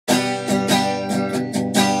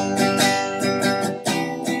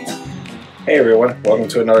Hey everyone, welcome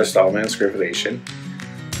to another installment of Scriv.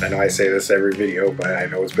 I know I say this every video, but I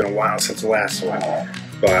know it's been a while since the last one.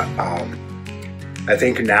 But I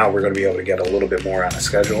think now we're going to be able to get a little bit more on a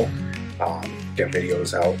schedule, get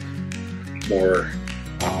videos out more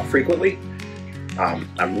frequently.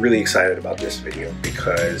 I'm really excited about this video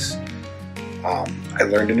because I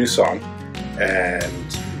learned a new song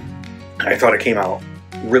and I thought it came out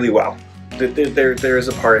really well. There is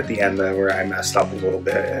a part at the end where I messed up a little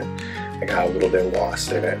bit and I got a little bit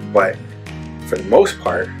lost in it, but for the most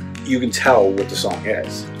part, you can tell what the song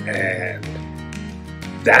is, and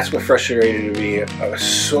that's what frustrated me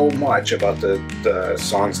so much about the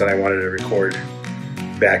songs that I wanted to record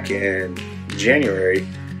back in January,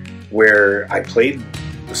 where I played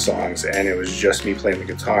the songs and it was just me playing the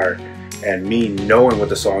guitar and me knowing what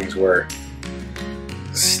the songs were.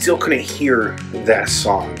 Still couldn't hear that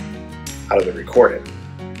song out of the recording.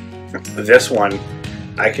 This one,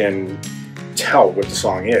 I can tell what the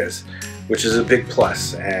song is, which is a big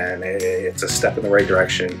plus, and it's a step in the right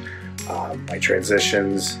direction. My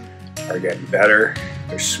transitions are getting better,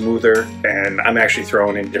 they're smoother, and I'm actually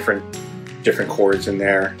throwing in different chords in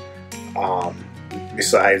there,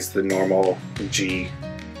 besides the normal G,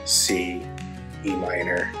 C, E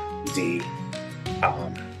minor, D.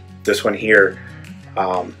 This one here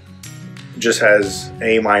just has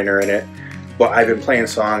A minor in it, but I've been playing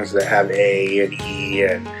songs that have A and E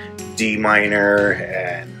and D minor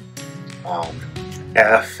and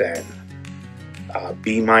F and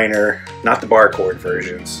B minor, not the bar chord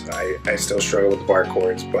versions. I still struggle with the bar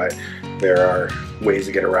chords, but there are ways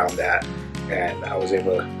to get around that, and I was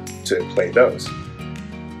able to play those.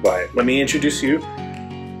 But let me introduce you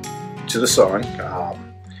to the song.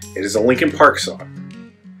 It is a Linkin Park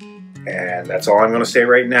song, and that's all I'm going to say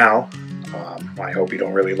right now. I hope you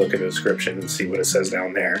don't really look at the description and see what it says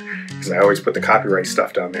down there, because I always put the copyright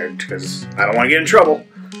stuff down there because I don't want to get in trouble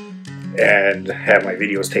and have my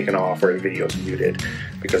videos taken off or the videos muted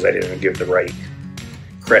because I didn't give the right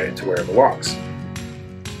credit to where it belongs.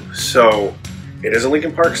 So it is a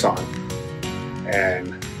Linkin Park song,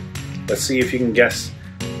 and let's see if you can guess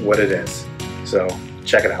what it is. So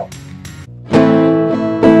check it out.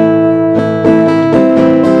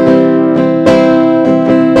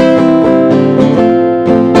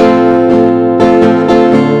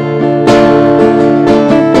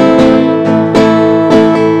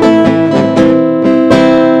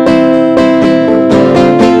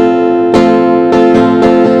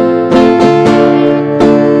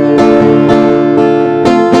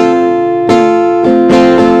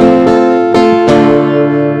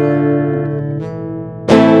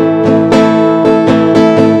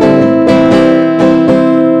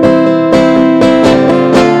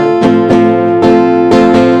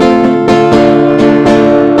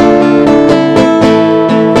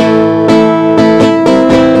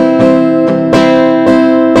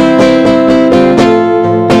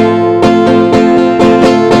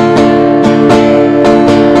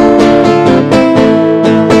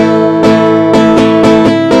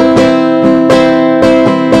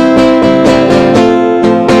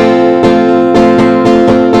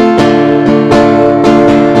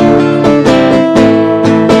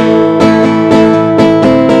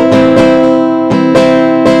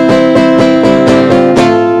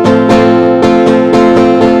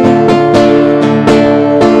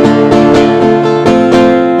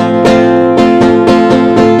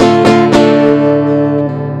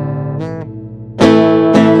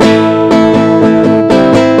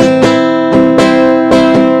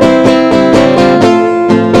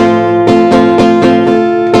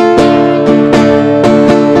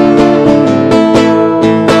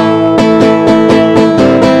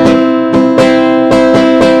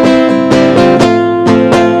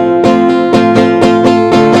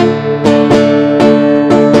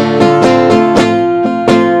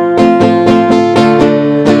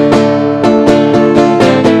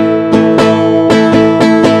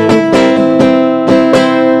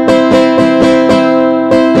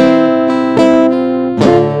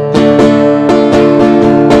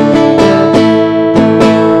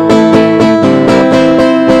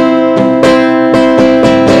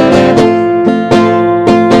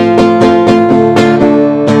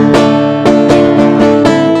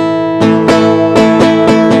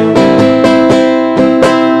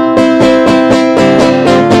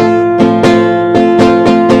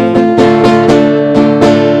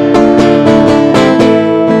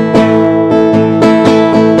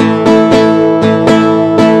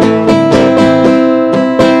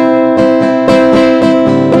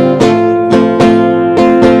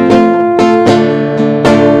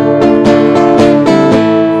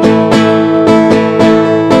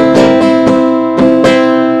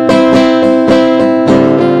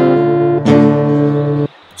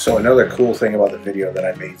 other cool thing about the video that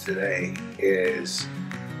I made today is,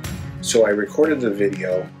 so I recorded the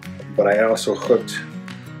video, but I also hooked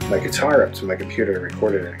my guitar up to my computer and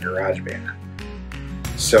recorded it in GarageBand.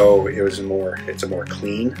 So it's a more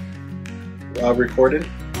clean recording.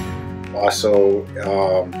 Also,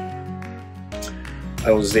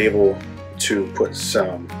 I was able to put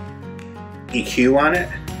some EQ on it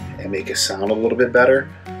and make it sound a little bit better.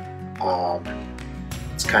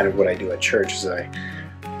 It's kind of what I do at church, is I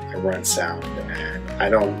run sound, and I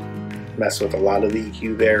don't mess with a lot of the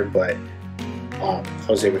EQ there, but I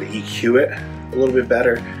was able to EQ it a little bit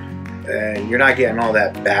better, and you're not getting all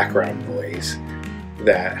that background noise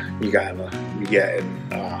that you get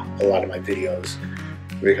in a lot of my videos,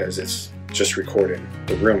 because it's just recording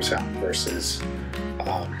the room sound versus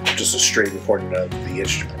just a straight recording of the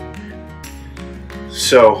instrument.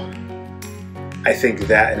 So I think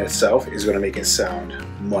that in itself is going to make it sound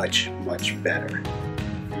much better.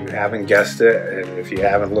 If you haven't guessed it, and if you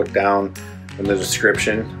haven't looked down in the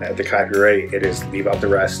description at the copyright, it is "Leave Out the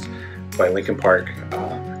Rest" by Linkin Park.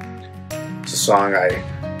 It's a song I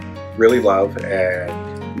really love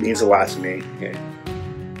and means a lot to me.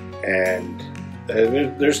 And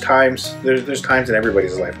there's times in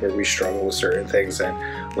everybody's life where we struggle with certain things, and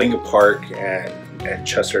Linkin Park and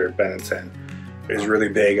Chester Bennington is really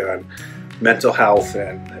big on mental health,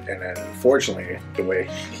 and unfortunately the way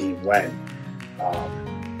he went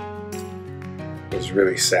was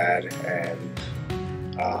really sad, and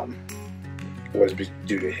was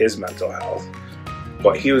due to his mental health.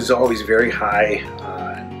 But he was always very high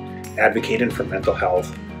on advocating for mental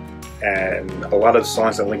health, and a lot of the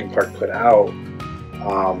songs that Linkin Park put out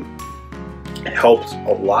helped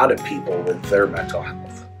a lot of people with their mental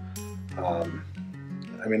health.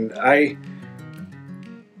 I mean, I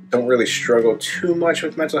don't really struggle too much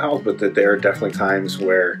with mental health, but that there are definitely times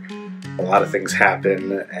where a lot of things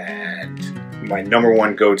happen, and my number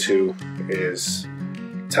one go-to is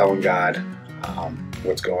telling God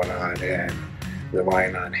what's going on and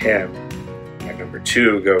relying on Him. My number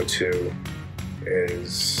two go-to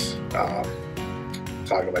is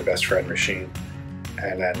talking to my best friend Machine,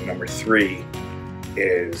 and then number three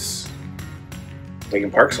is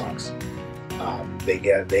Linkin Park songs. They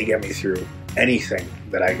get me through anything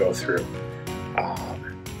that I go through.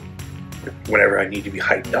 Whenever I need to be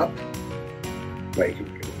hyped up, like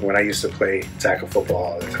when I used to play tackle football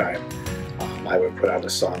all the time, I would put on the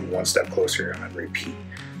song "One Step Closer" on repeat,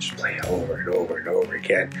 just play it over and over and over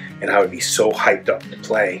again, and I would be so hyped up to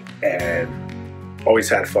play, and always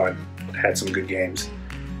had fun. Had some good games,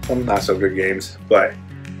 some not so good games, but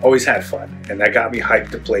always had fun, and that got me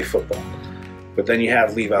hyped to play football. But then you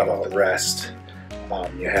have "Leave Out All the Rest,"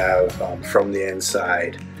 you have "From the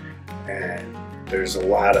Inside," and there's a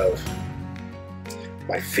lot of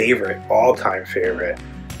my favorite, all-time favorite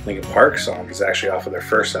Linkin Park song is actually off of their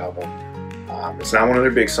first album. It's not one of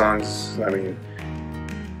their big songs. I mean,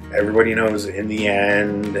 everybody knows "In the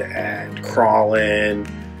End" and "Crawlin'"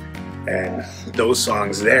 and those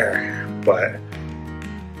songs there, but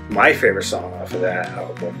my favorite song off of that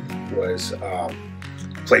album was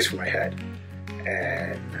 "Place for My Head,"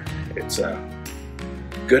 and it's a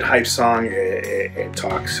good hype song. It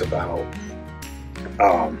talks about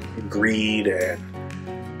greed and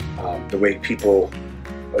the way people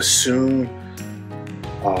assume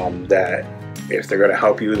that if they're going to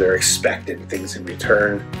help you, they're expecting things in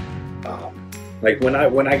return. Like when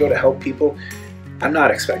I go to help people, I'm not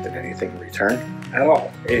expecting anything in return at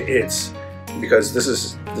all. It's because this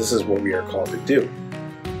is what we are called to do.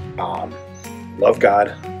 Love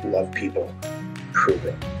God, love people, prove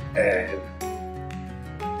it. And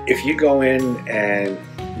if you go in and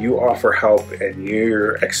you offer help and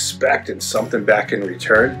you're expecting something back in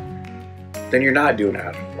return, then you're not doing it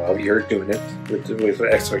out of love. You're doing it with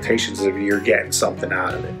expectations of you're getting something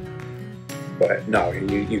out of it. But no,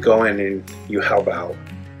 you go in and you help out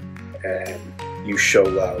and you show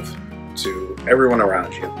love to everyone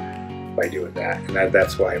around you by doing that. And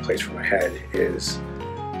that's why "Place for My Head" is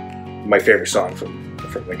my favorite song from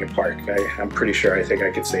Linkin Park. I'm pretty sure, I think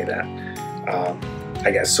I could say that.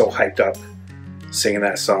 I got so hyped up singing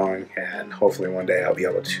that song, and hopefully one day I'll be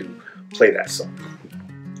able to play that song.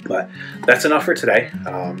 But that's enough for today.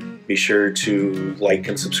 Be sure to like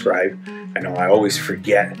and subscribe. I know I always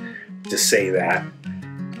forget to say that.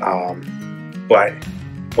 But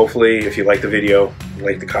hopefully if you like the video,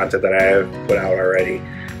 like the content that I have put out already,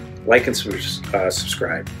 like and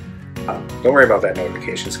subscribe. Don't worry about that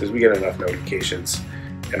notifications, because we get enough notifications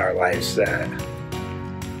in our lives that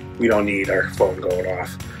we don't need our phone going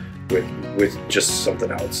off with just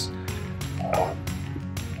something else.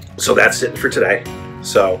 So that's it for today.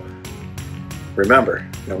 So remember,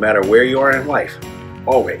 no matter where you are in life,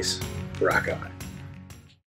 always rock on.